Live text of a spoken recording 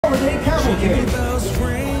Holiday Cavalcade. Jingle bells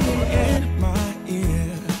ringing in my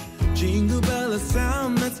ear. Jingle bell, a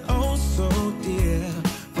sound that's oh so dear.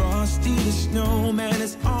 Frosty the snowman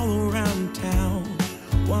is all around town.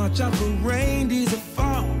 Watch out for reindeers are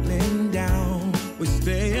falling down. We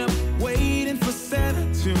stay up waiting for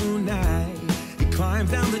Santa tonight. He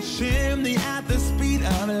climbs down the chimney at the speed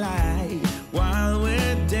of light, while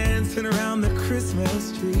we're dancing around the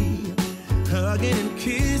Christmas tree, hugging and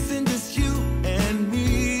kissing just you and me.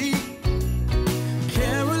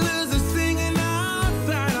 Carolers are singing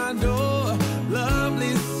outside our door,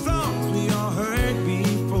 lovely songs we all heard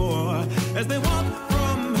before, as they walk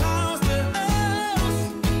from house to house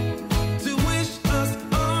to wish us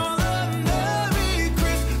all a Merry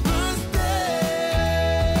Christmas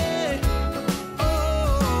Day. Oh,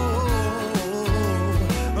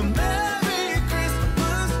 a Merry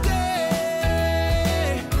Christmas Day.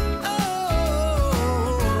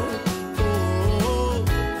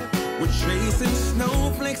 We're chasing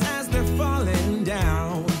snowflakes as they're falling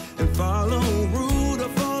down, and follow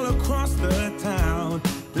Rudolph all across the town.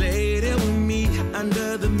 Later we meet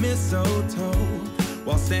under the mistletoe,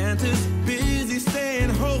 while Santa's busy saying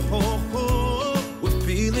ho ho ho. We're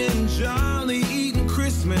feeling jolly, eating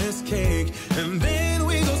Christmas